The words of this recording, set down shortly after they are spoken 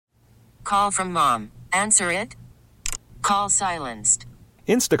call from mom. Answer it. Call silenced.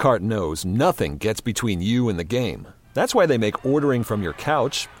 Instacart knows nothing gets between you and the game. That's why they make ordering from your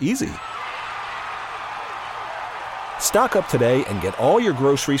couch easy. Stock up today and get all your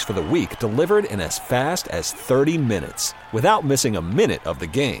groceries for the week delivered in as fast as 30 minutes without missing a minute of the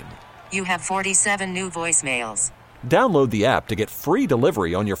game. You have 47 new voicemails. Download the app to get free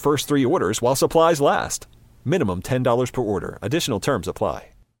delivery on your first 3 orders while supplies last. Minimum $10 per order. Additional terms apply.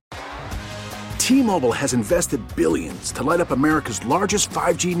 T-Mobile has invested billions to light up America's largest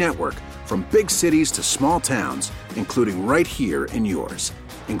 5G network, from big cities to small towns, including right here in yours.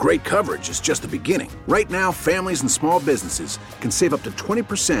 And great coverage is just the beginning. Right now, families and small businesses can save up to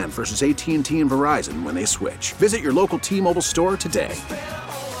 20% versus AT&T and Verizon when they switch. Visit your local T-Mobile store today.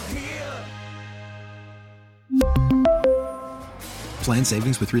 Plan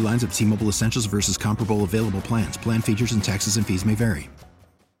savings with 3 lines of T-Mobile Essentials versus comparable available plans. Plan features and taxes and fees may vary.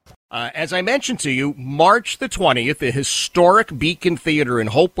 As I mentioned to you, March the 20th, the historic Beacon Theater in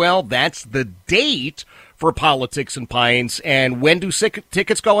Hopewell. That's the date for Politics and Pints. And when do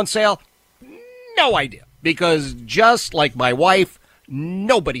tickets go on sale? No idea. Because just like my wife,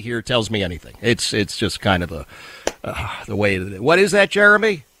 nobody here tells me anything. It's just kind of the way it is. What is that,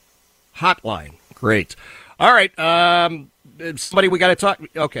 Jeremy? Hotline. Great. All right. Somebody we got to talk.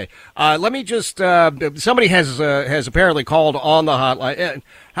 Okay. Let me just. Somebody has apparently called on the hotline.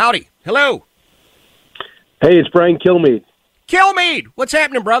 Howdy. Hello. Hey, it's Brian Kilmeade. Kilmeade, what's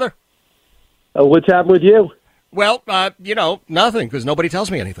happening, brother? What's happening with you? Well, nothing, because nobody tells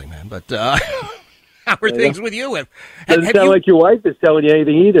me anything, man. But how are things with you? Doesn't sound like your wife is telling you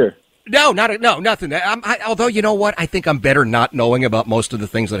anything either. No, nothing. Although, you know what? I think I'm better not knowing about most of the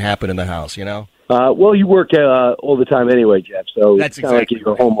things that happen in the house, you know? Well, you work all the time anyway, Jeff, so that's it's not like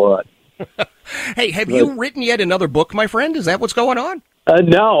you're home a lot. Hey, have you written yet another book, my friend? Is that what's going on?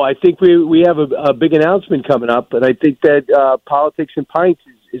 No, I think we have a big announcement coming up, and I think that Politics and Pints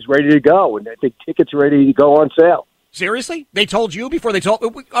is ready to go, and I think tickets are ready to go on sale. Seriously? They told you before they told...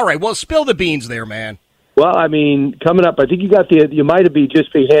 All right, well, spill the beans there, man. Well, I mean, coming up, I think you might have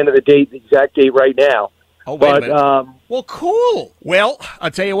just be handed the exact date right now. Oh, wait a minute. Well, cool. Well,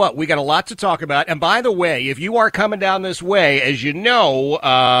 I'll tell you what, we got a lot to talk about. And by the way, if you are coming down this way, as you know,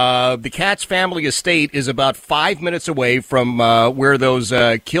 the Katz family estate is about 5 minutes away from where those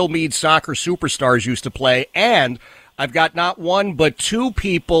Kilmeade soccer superstars used to play. And I've got not one but 2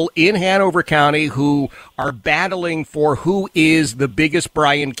 people in Hanover County who are battling for who is the biggest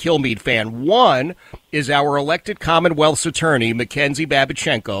Brian Kilmeade fan. One is our elected Commonwealth's attorney, Mackenzie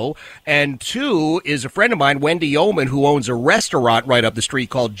Babichenko, and 2 is a friend of mine, Wendy Yeoman, who owns a restaurant right up the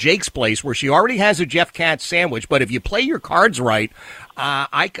street called Jake's Place, where she already has a Jeff Katz sandwich. But if you play your cards right,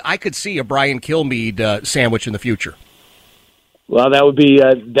 I could see a Brian Kilmeade sandwich in the future. Well, that would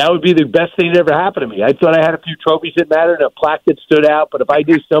be the best thing that ever happened to me. I thought I had a few trophies that mattered and a plaque that stood out, but if I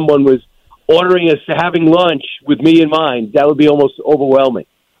knew someone was ordering us to having lunch with me in mind, that would be almost overwhelming.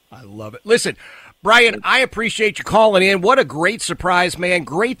 I love it. Listen, Brian, I appreciate you calling in. What a great surprise, man.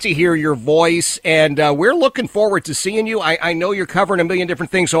 Great to hear your voice, and we're looking forward to seeing you. I know you're covering a million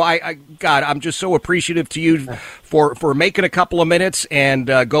different things, so God, I'm just so appreciative to you for making a couple of minutes, and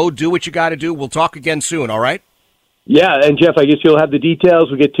go do what you got to do. We'll talk again soon, all right? Yeah, and Jeff, I guess you'll have the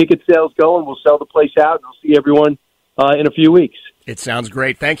details. We'll get ticket sales going. We'll sell the place out, and I'll see everyone in a few weeks. It sounds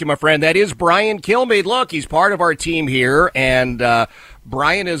great. Thank you, my friend. That is Brian Kilmeade. Look, he's part of our team here, and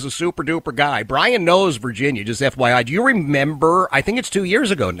Brian is a super-duper guy. Brian knows Virginia, just FYI. Do you remember, I think it's 2 years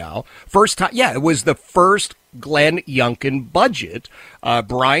ago now, first time, yeah, it was the first Glenn Youngkin budget.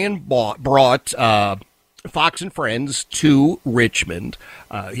 Brian brought Fox and Friends to Richmond.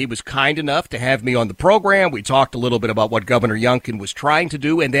 He was kind enough to have me on the program. We talked a little bit about what Governor Youngkin was trying to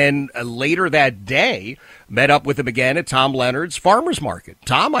do, and then later that day, met up with him again at Tom Leonard's Farmers Market.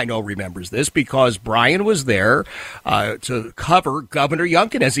 Tom, I know, remembers this because Brian was there to cover Governor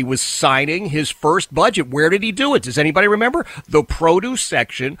Youngkin as he was signing his first budget. Where did he do it? Does anybody remember? The produce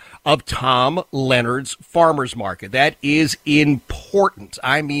section of Tom Leonard's Farmers Market. That is important.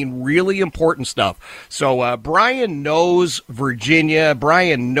 I mean, really important stuff. So Brian knows Virginia.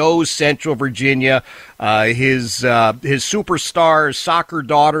 Brian knows Central Virginia. His superstars, soccer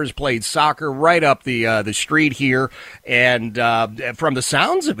daughters played soccer right up the street here, and from the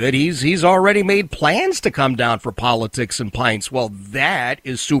sounds of it, he's already made plans to come down for Politics and Pints. Well, that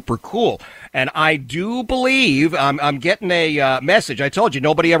is super cool, and I do believe I'm getting a message. I told you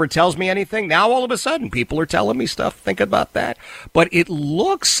nobody ever tells me anything. Now all of a sudden, people are telling me stuff. Think about that. But it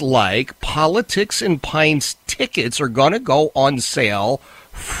looks like Politics and Pints tickets are going to go on sale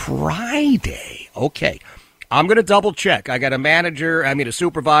Friday. Okay. I'm going to double check. I got a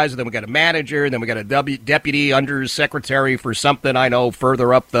supervisor, then we got a manager, then we got a deputy undersecretary for something I know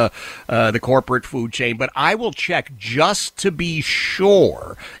further up the corporate food chain. But I will check just to be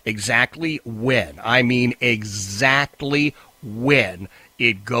sure exactly when. I mean exactly when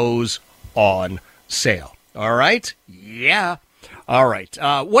it goes on sale. All right? Yeah. All right.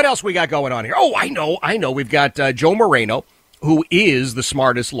 What else we got going on here? Oh, I know. We've got Joe Moreno, who is the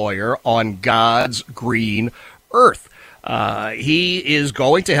smartest lawyer on God's green earth. He is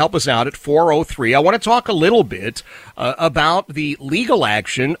going to help us out at 4:03. I want to talk a little bit about the legal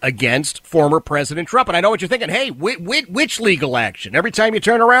action against former President Trump. And I know what you're thinking. Hey, which legal action? Every time you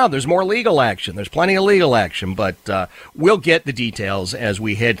turn around, there's more legal action. There's plenty of legal action. But we'll get the details as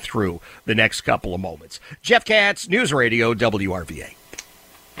we head through the next couple of moments. Jeff Katz, News Radio WRVA.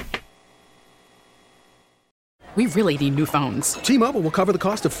 We really need new phones. T-Mobile will cover the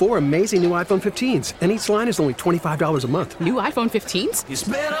cost of 4 amazing new iPhone 15s, and each line is only $25 a month. New iPhone 15s? It's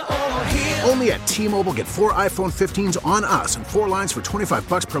better over here. Only at T-Mobile, get 4 iPhone 15s on us and 4 lines for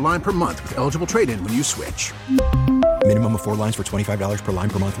 $25 per line per month with eligible trade-in when you switch. Minimum of 4 lines for $25 per line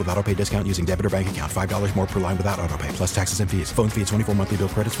per month with autopay discount using debit or bank account. $5 more per line without autopay, plus taxes and fees. Phone fee at 24 monthly bill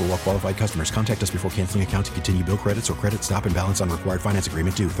credits for well-qualified customers. Contact us before canceling account to continue bill credits or credit stop and balance on required finance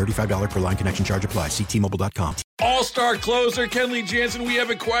agreement due. $35 per line connection charge applies. See T-Mobile.com. All-star closer Kenley Jansen, we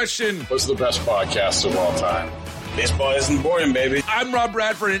have a question. What's the best podcast of all time? Baseball isn't boring, baby. I'm Rob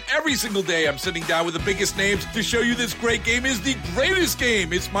Bradford, and every single day I'm sitting down with the biggest names to show you this great game is the greatest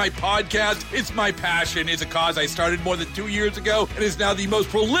game. It's my podcast. It's my passion. It's a cause I started more than 2 years ago and is now the most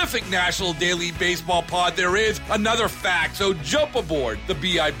prolific national daily baseball pod there is. Another fact, so jump aboard the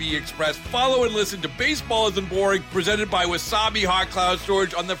BIB Express. Follow and listen to Baseball Isn't Boring, presented by Wasabi Hot Cloud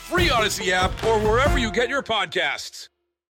Storage on the free Odyssey app or wherever you get your podcasts.